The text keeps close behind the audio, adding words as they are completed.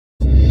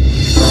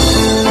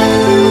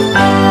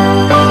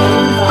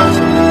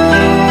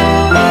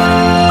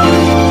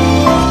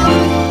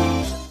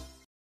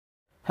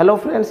Hello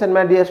friends and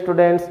my dear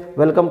students,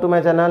 welcome to my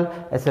channel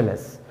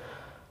SMS.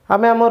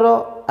 आमे आमर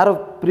our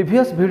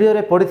previous video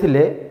रे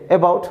पढ़िथिले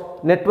about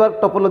network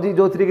topology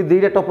जो थी कि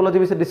दुईटा टोपोलॉजी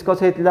विषय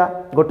डिस्कस होता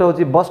गोटे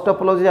हूँ बस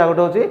टोपोलॉजी आ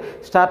गोटे हूँ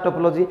स्टार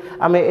टोपोलॉजी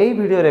आमे यही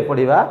वीडियो रे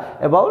पढ़िबा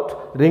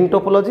अबाउट रिंग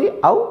टोपोलॉजी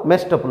आउ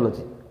मेश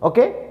टोपोलॉजी।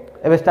 ओके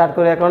एबे स्टार्ट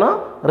करिया कोन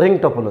रिंग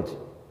टोपोलॉजी।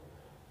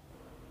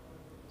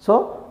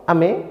 सो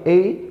आमे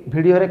यही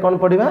वीडियो रे कोन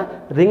पढ़िबा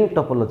ring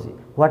topology.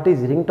 What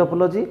is ring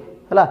topology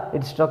हला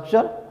its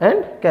structure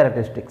and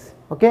characteristics.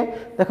 Okay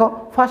देखो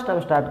फर्स्ट हम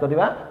स्टार्ट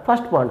करिबा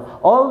first point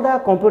all the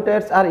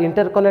computers are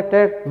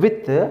interconnected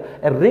with a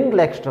ring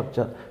like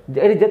structure.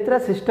 AD जेतरा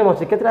system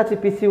अछि केतरा अछि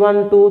पीसी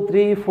 1 2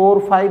 3 4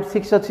 5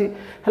 6 अछि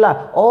हला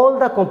all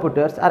the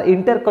computers are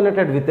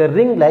interconnected with a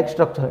ring like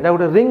structure. एटा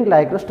गोटे ring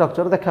like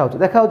structure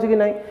देखाउछि कि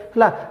नाही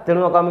हला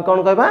तेनु हम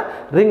कोन कहबा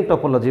रिंग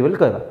टोपोलॉजी बोल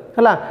कहबा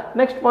हला।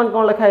 नेक्स्ट पॉइंट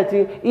कोन लिखा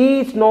अछि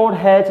each node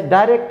has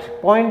direct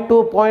point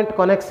two point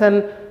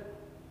connection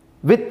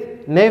with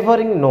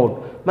neighbouring node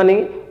माने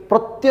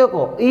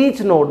प्रत्येक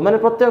ईच नोड माने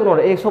प्रत्येक नोड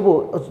एक सब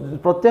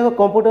प्रत्येक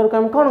कंप्यूटर को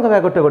हम कौन कहबा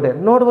गोटे गोटे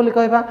नोड बोली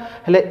कहबा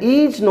हेले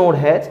each node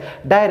has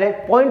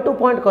direct point two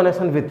point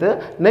connection with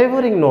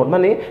neighbouring node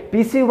माने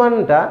पीसी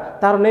 1 टा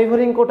तार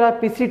नेबरिंग कोटा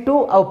पीसी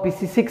 2 आ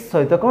पीसी 6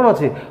 सहित कौन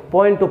अछि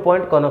पॉइंट टू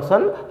पॉइंट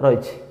कनेक्शन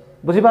रहिछि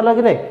बुझी पालो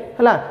कि नहीं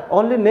हला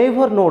ओनली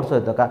नेबर नोड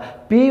सहित का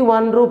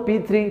P1 रो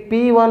P3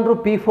 P1 रो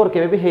P4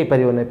 केबे भी हे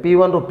परियो नै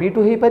P1 रो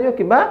P2 हे परियो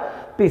किबा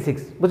P6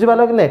 बुझी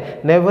पालो कि नहीं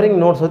नेबरिंग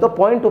नोड सहित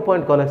पॉइंट टू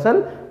पॉइंट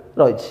कनेक्शन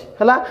रहिछि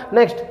हला।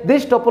 Next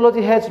this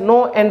topology has no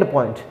and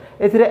point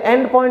एथिरे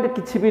एंड पॉइंट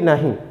किछि भी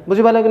नाही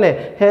बुझी पालो कि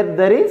नहीं here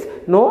there is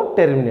no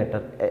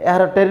terminator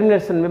यार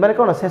टर्मिनेशन माने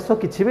कोन शेष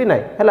किछि भी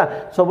नाही हला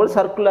सबल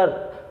सर्कुलर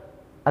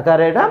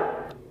आकार एटा।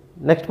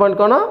 नेक्स्ट पॉइंट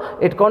कौन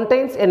it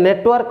contains a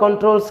network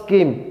control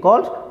scheme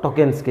called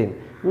token scheme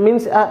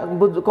means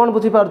कौन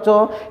बुझी पारछो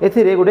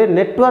एथिरे गोटे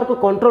नेटवर्क को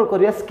कंट्रोल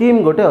करिया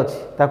स्कीम गोटे अछि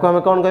ताको हम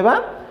कौन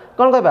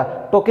कहबा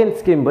टोकन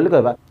स्कीम बोली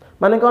कहबा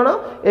माने कौन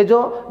ए जो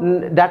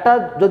डाटा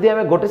जदि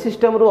आमे गोटे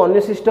सिस्टम रु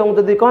अन्य सिस्टम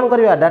जदि कौन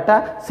करबा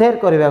डाटा शेयर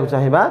करबा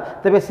चाहिबा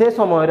तबे से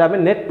समय रे आमे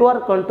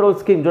नेटवर्क कंट्रोल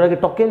स्कीम जोड़ा कि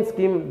टोकन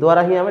स्कीम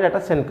द्वारा ही आमे डाटा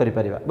सेंड करि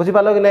परिबा बुझी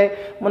पालो कि नै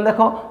मन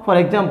देखो फॉर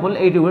एग्जांपल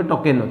एटी गोटे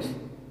टोकन अछि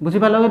बुझी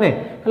पालो कि नै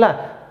हला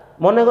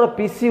मनकर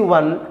पीसी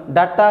 1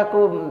 डाटा को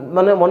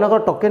माने मनकर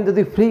टोकन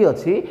जदि फ्री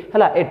अछि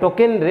हला ए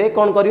टोकन रे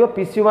कोन करियो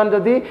पीसी 1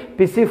 जदि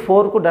पीसी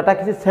 4 को डाटा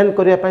किसी सेंड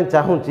करिया पय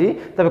चाहूची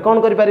तबे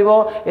कोन करि परिबो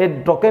ए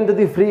टोकन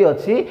जदि फ्री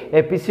अछि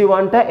ए पीसी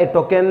 1 टा ए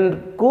टोकन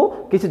को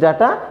किसी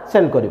डाटा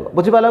सेंड करिवो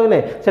बुझि पालो कि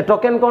नै से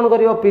टोकन कोन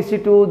करियो पीसी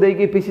 2 देई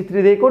कि पीसी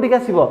 3 देई कोठी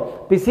आसीबो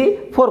पीसी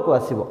 4 को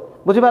आसीबो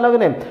बुझी पालो कि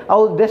नहीं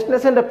आउ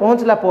डेस्टिनेशन रे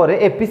पहुंचला पर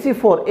ए पीसी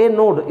 4 ए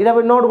नोड इरा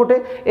नोड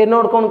गोटे ए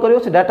नोड कोन करियो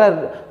से डाटा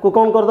को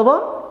कोन कर दबो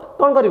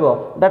कौन करिवो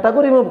डाटा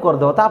को रिमूव कर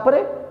दो तापरे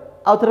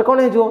आउ थरे कोन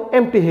हे जो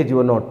एम्प्टी हे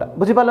जो नोटटा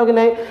बुझी पालो कि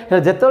नहीं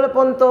जेतले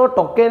पंत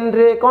टोकन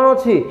रे कोन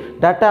अछि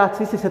डाटा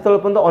अछि से सेतले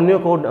पंत अन्य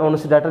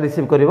कोनसी डाटा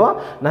रिसीव करिवो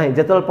नाही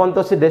जेतले पंत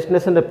से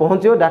डेस्टिनेशन रे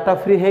पहुंचियो डाटा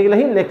फ्री हे गेला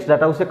ही नेक्स्ट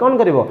डाटा को से कोन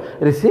करिवो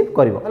रिसीव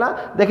करिवो हला।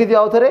 देखि दियो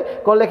आउ थरे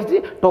कोन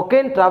लिखिछि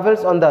token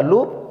travels on the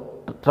loop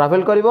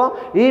travel करिवो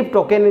if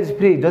token is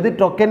free जदि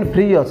टोकन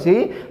फ्री अछि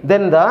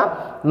then the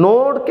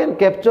node can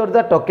capture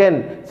the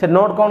token से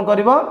नोड कौन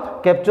करिवो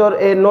कैप्चर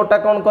ए नोडटा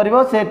कौन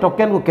करिवो से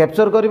टोकन को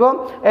capture करिवो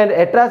and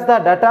attach the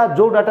data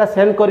जो डाटा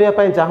सेंड करिया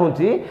पय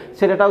चाहूची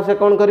से डाटा को से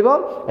कौन करिवो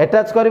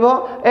attach करिवो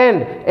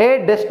and A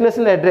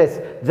destination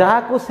address जहा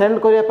को सेंड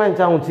करिया पय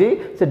चाहूची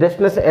से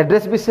डेस्टिनेशन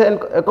एड्रेस भी सेंड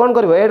कौन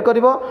करिवो add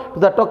करिवो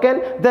to the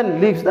token then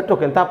leaves the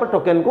token तापर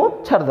टोकन को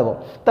छाड़ देबो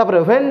तापर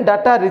when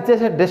data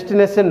reaches A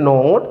destination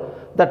node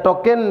the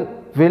token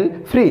will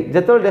free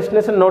जेतो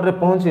डेस्टिनेशन नोड रे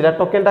पहुंचीला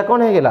टोकन टा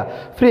कोन हे गेला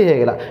फ्री हे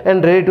गेला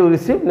and ready to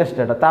receive next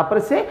data तापर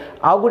से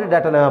आउ गुडी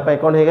डाटा नेबा पय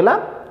कोन हे गेला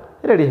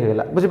रेडी हे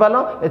गेला बुझि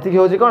पालो एति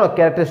होजी कोन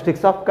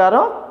कैरेक्टरिस्टिक्स ऑफ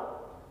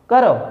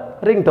कारो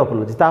रिंग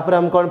टोपोलॉजी। तापर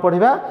हम कोन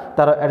पढिबा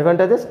तार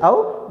एडवांटेजेस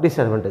आउ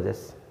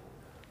डिसएडवांटेजेस।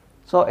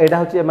 सो एडा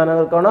होची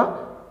एमानकर कोन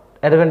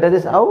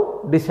एडवांटेजेस आउ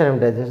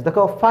डिसएडवांटेजेस।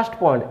 देखो first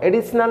point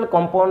additional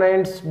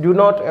components do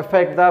not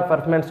affect the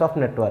performance of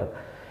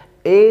network.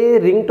 A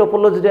ring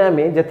topology रे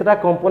हमें जेतरा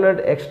कंपोनेंट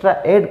एक्स्ट्रा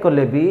ऐड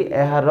करले भी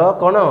एहार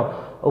कोन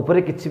ऊपर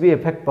किछि भी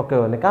इफेक्ट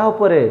पकेबने का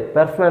ऊपर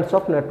परफॉर्मेंस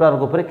ऑफ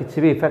नेटवर्क ऊपर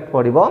किछि भी इफेक्ट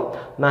पड़िबो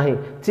नाही।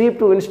 Cheap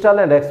to install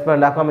and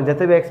expand आको हम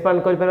जते भी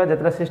एक्सपेंड करि परबा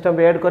जेतरा सिस्टम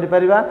भी ऐड करि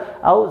परबा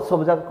आउ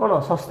सब जग कोन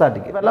सस्ता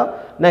टिके पालो।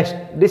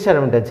 Next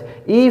disadvantage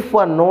if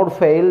one node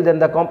fail then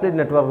the complete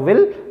network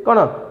will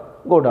cone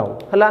go down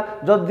हला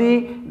जदी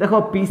देखो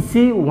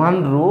पीसी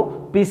 1 रो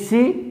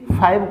पीसी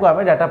 5 को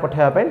आमे डाटा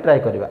पठाया पे ट्राई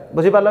करबा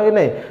बुझि पालो कि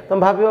नहीं तुम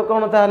भाबियो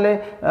कोन ताले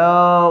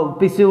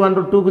पीसी 1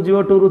 रो 2 को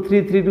जीवो 2 रो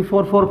 3 3 टू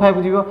 4 4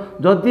 5 जीवो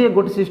जदी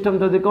गोटे सिस्टम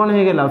जदी कोन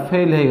हे गेला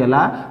फेल हे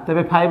गेला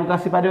तबे 5 का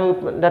आसी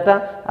पारियो डाटा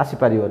आसी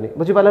पारियोनी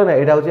बुझि पालो ना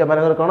एडा होची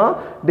मानकर कोन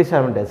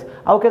डिसएडवांटेज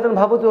आउ केतन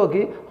भाबुतो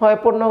कि ह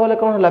एपोर्ट न गले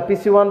कोन हला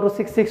पीसी 1 रो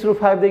 6 6 रो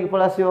 5 देकी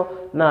पळासियो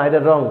ना एडा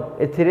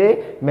रॉन्ग एथिरे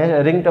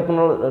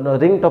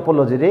रिंग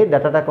टोपोलॉजी रे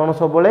डाटाटा कोन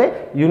सब बळे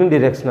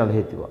यूनिडायरेक्शनल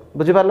हेतिबो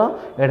बुझि पालो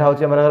एडा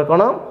होची मानकर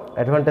कोन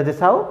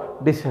एडवांटेजेस आउ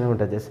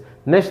डिसएडवांटेजेस।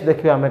 नेक्स्ट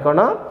देखियो हमें कोन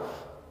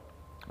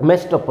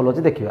मेश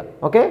टोपोलॉजी देखिबा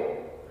ओके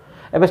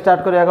एबे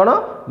स्टार्ट करिया कोन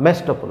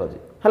मेश टोपोलॉजी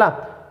हला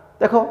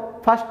देखो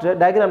फास्ट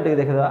डायग्राम टिक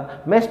देखिबा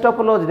मेश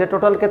टोपोलॉजी रे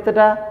टोटल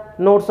केतेटा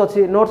नोड्स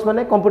अछि नोड्स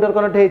माने कंप्यूटर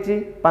कनेक्ट हेछि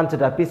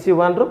पांचटा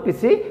PC1 रो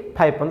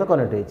PC5 पंद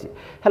कनेक्ट हेछि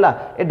हला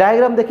ए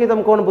डायग्राम देखि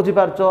तुम कोन बुझी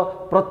पारछो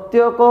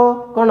प्रत्येक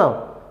कोन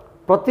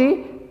प्रति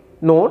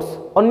नोड्स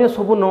अन्य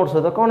सब नोड्स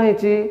सहित कौन है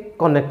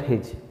कनेक्ट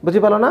हेछि बुझी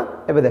पालो ना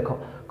एबे देखो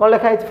कौन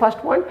लिखा है first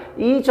point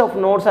each of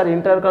nodes are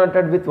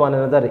interconnected with one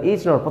another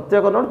each node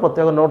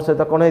प्रत्येक नोड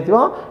सहित कौन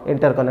हेतिबो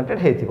interconnected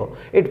हेतिबो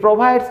it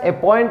provides a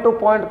point two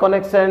point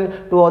connection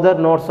to other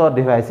nodes और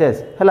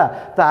डिवाइसेस हला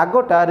त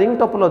आगोटा रिंग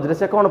टोपोलॉजी रे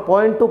से कौन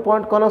point two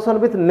point connection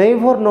with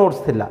neighbour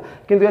nodes थिला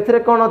किंतु एथरे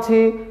कौन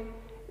अछि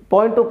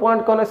point two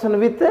point connection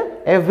with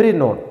every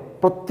node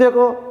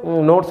प्रत्येक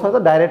नोड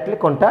सहित डायरेक्टली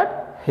कांटेक्ट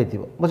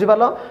हेतिबो बुझी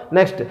पालो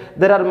next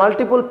there are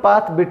multiple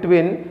path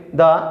between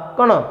the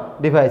cone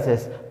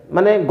devices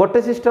माने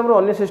गोटे सिस्टम रो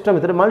अन्य सिस्टम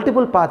भीतर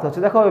मल्टीपल पाथ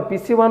अछि देखो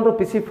PC1 रो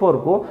PC4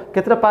 को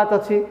केतरा पाथ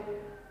अछि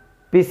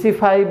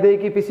PC5 दे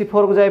की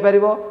PC4 को जाय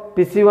परिबो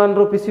PC1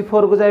 रो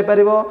PC4 को जाय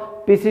परिबो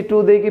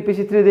PC2 दे की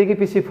PC3 दे की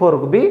PC4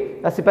 को भी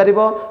आसी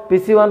परिबो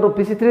PC1 रो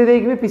PC3 दे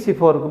की भी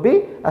PC4 को भी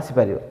आसी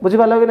परिबो बुझी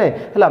पालो कि नै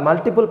हला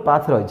मल्टीपल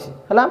पाथ रहि छि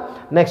हला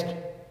next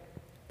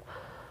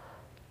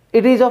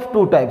It is of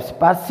two types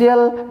partial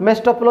mesh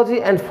topology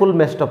and full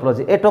mesh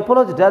topology A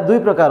topology टा दुई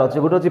प्रकार अछि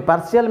गोटे अछि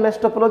partial mesh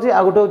topology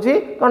आ गोटे अछि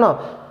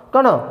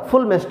कोन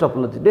फुल मेश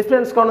टोपोलॉजी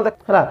डिफरेंस कोन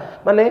देखला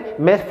माने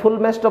मेश फुल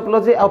मेश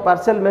टोपोलॉजी आ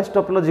पार्शियल मेश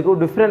टोपोलॉजी को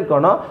डिफरेंट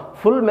कोन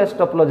फुल मेश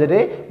टोपोलॉजी रे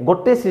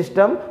गोटे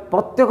सिस्टम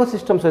प्रत्येक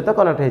सिस्टम सहित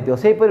कनेक्ट हेतियो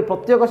सेहि पर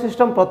प्रत्येक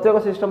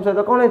सिस्टम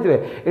सहित कोन हेतिबे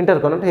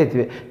इंटरकनेक्ट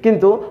हेतिबे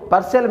किंतु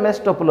पार्शियल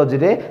मेश टोपोलॉजी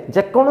रे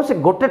जे कोनोसी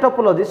गोटे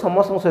टोपोलॉजी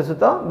समस्त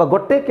सहित बा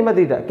गोटे किमा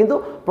दुईटा किंतु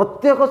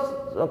प्रत्येक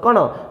कोन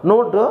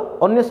नोड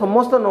अन्य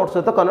समस्त नोड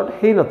सहित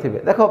कनेक्ट हेइ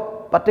नथिबे देखो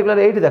पर्टिकुलर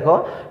एठी देखो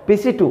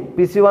PC2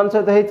 PC1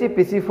 सहित हेछि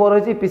PC4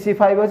 हेछि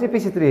PC5 हेछि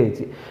PC3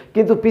 हेछि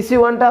किंतु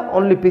PC1 टा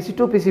ओनली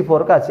PC2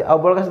 PC4 का अछि आ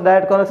बळका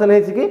डायरेक्ट कनेक्शन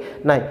हेछि कि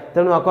नै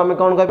तेनु आको हम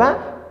कोन कहबा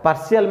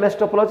पार्शियल मेश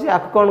टोपोलॉजी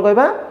आको कोन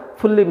कहबा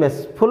फुल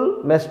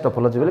मेश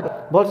टोपोलॉजी बोले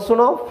बोल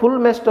सुनो full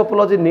mesh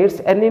topology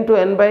needs n into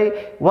n by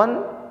 1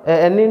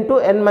 n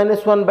into n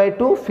minus 1 by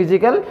 2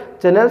 physical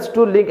channels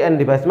to link n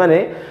device माने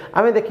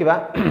आमे देखिबा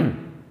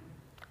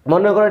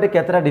मन कर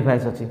केतरा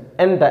डिवाइस अछि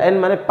n टा n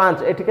माने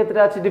 5 एठी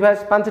केतरा अछि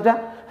डिवाइस 5 टा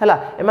हला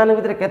ए माने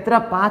भीतर केतरा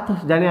पाथ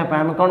जानिया पा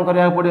हम कोन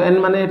करिया पड़ियो n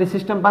माने एठी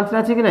सिस्टम 5 टा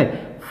अछि कि नै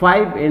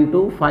 5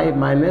 into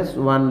 5 minus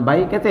 1 by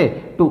केते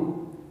 2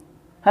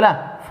 हला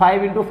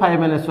 5 into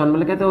 5 minus 1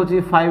 बोले केते होछि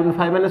 5 into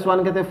 5 minus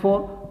 1 केते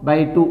 4 by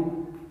 2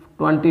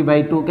 20 by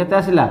 2 केते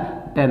आसिला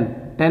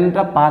 10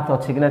 टा पाथ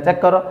अछि कि नै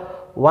चेक करो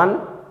 1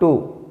 2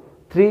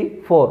 3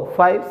 4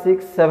 5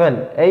 6 7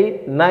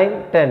 8 9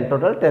 10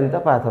 टोटल 10 ता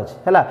पाथ अछि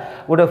हला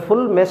गोटे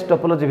फुल मेश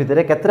टोपोलॉजी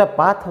भितरे केतरा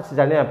पाथ अछि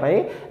जानिया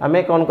पई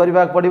हमें कोन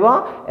करबा पड़िबो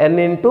n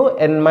into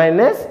n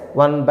minus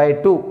 1 by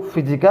 2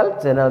 physical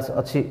channels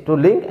अछि टू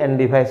लिंक एंड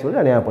डिवाइस को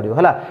जानिया पड़िबो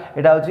हला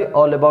एटा होछि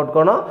all about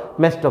cone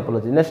mesh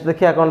topology next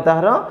देखिया कोन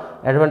ताहर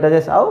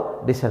एडवांटेजेस आउ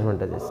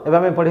डिसएडवांटेजेस एबा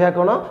हमें पढिया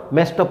कोन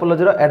मेश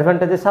टोपोलॉजी रो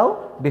एडवांटेजेस आउ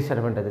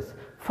डिसएडवांटेजेस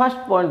फर्स्ट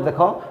पॉइंट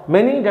देखो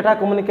many data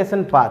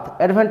communication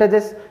path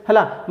advantages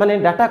हला माने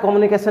डाटा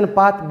कम्युनिकेशन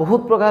पाथ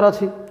बहुत प्रकार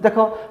अछि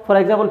देखो for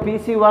example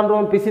PC1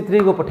 row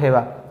PC3 को पठेबा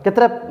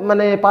केतरा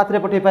माने पाथ रे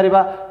पठे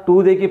परिबा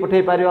 2 दे की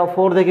पठे परिबा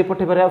 4 दे की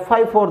पठे परिबा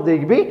 5 4 दे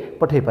की भी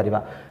पठे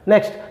परिबा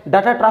next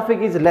data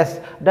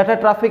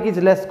traffic is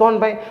less कोन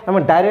भाई हम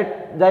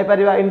डायरेक्ट जाय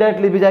परिबा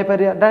इनडायरेक्टली भी जाय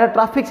परिबा डाटा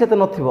ट्रैफिक से तो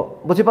नथिबो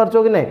बुझी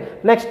पारछो कि नै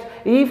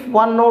next if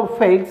one node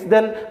fails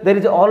then there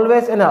is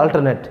always an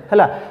alternate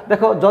हला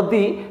देखो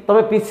जदी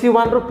तमे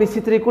PC1 रो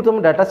PC3 को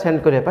तुम डाटा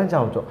सेंड करिया पय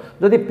चाहछो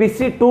जदी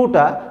PC2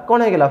 टा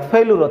कोन हे गेला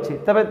फेल्यूर अछि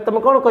तबे तमे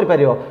कोन करि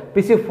परिबो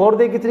PC4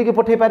 दे की 3 की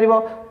पठे परिबो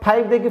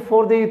 5 दे की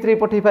 4 दे की 3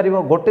 पठे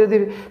परिबो गोटे दे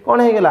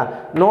कोन हे गेला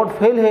नोड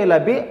फेल हे गेला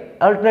भी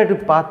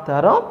अल्टरनेटिव पाथ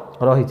तार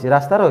रहिछि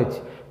रास्ता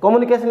रहिछि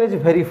communication is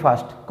very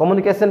fast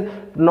communication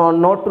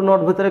node to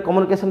node भितर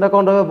कम्युनिकेशन टा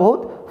कोन रहबो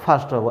बहुत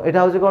फास्ट रहबो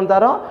एटा होछि कोन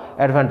तार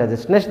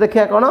एडवांटेजेस नेक्स्ट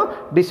देखिया कोन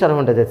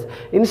डिसएडवांटेजेस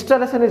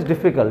इंस्टॉलेशन इज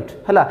डिफिकल्ट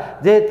हला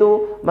जेहेतु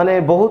माने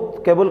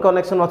बहुत केबल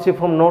कनेक्शन अछि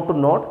from node to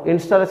node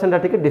installation टा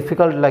ठीक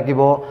difficult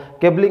लागिबो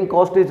cabling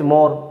cost is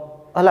more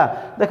हला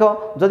देखो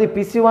जदि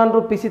PC1 रो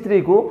PC3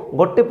 को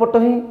गोटे पट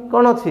ही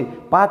कोन अछि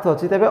पाथ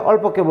अछि तबे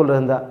अल्प केबल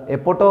रहंदा ए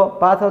पट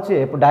पाथ अछि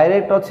ए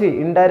डायरेक्ट अछि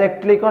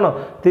इनडायरेक्टली कोन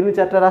तीन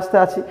चारटा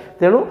रास्ता अछि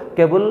तेनु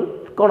केबल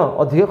कोन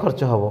अधिक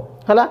खर्च हबो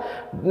हला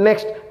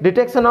next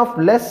detection of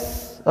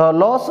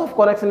loss of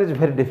connection is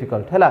very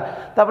difficult हला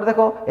तापर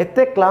देखो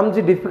एते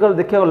क्लामजी डिफिकल्ट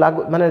देखिया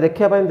लागु माने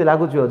देखिया पय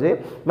लागु छियो जे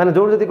माने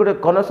जोर जदी गोटे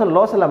कनेक्शन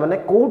लॉस हला माने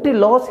कोठी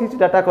लॉस हिच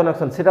डाटा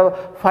कनेक्शन सेटा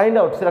फाइंड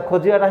आउट सेटा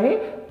खोजियाटा ही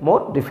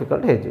मोर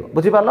डिफिकल्ट हे जिवो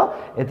बुझि पालो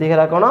एति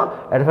हेला कोन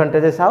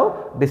एडवांटेजेस आउ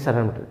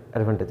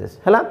डिसएडवांटेजेस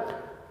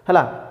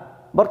हला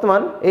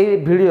वर्तमान ए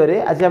वीडियो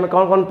रे आज हम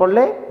कोन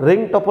पढले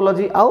रिंग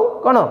टोपोलॉजी आउ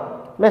कोन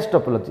मेश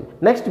टोपोलॉजी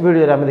नेक्स्ट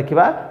वीडियो रे हम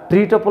देखिबा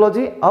ट्री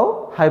टोपोलॉजी आउ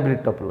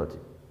hybrid topology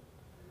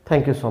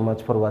Thank you so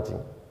much for watching.